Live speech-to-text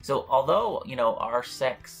So although our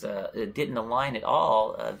sects didn't align at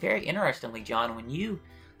all, very interestingly, John, when you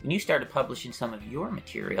started publishing some of your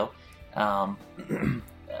material,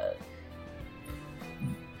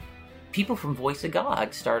 people from Voice of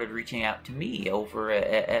God started reaching out to me over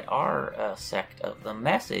at our sect of the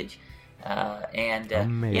Message, and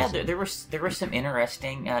there were some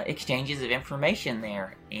interesting exchanges of information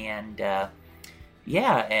there, and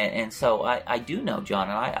so I do know, John,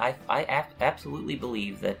 and I absolutely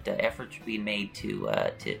believe that efforts are being made to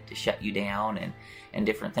shut you down and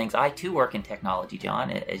different things. I too work in technology,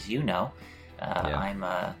 John, as you know.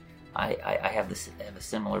 I have a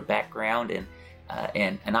similar background, and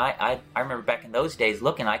I remember back in those days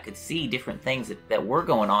looking, I could see different things that were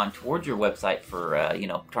going on towards your website for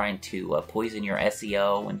trying to poison your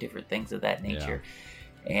SEO and different things of that nature.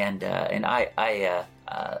 And that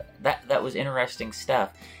was interesting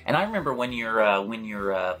stuff. And I remember when your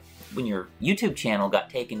YouTube channel got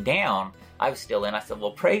taken down, I was still in. I said,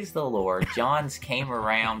 "Well, praise the Lord, John's came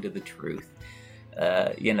around to the truth."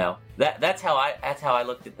 That's how I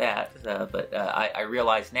looked at that. But I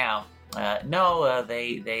realize now, no,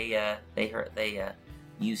 they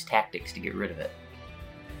used tactics to get rid of it.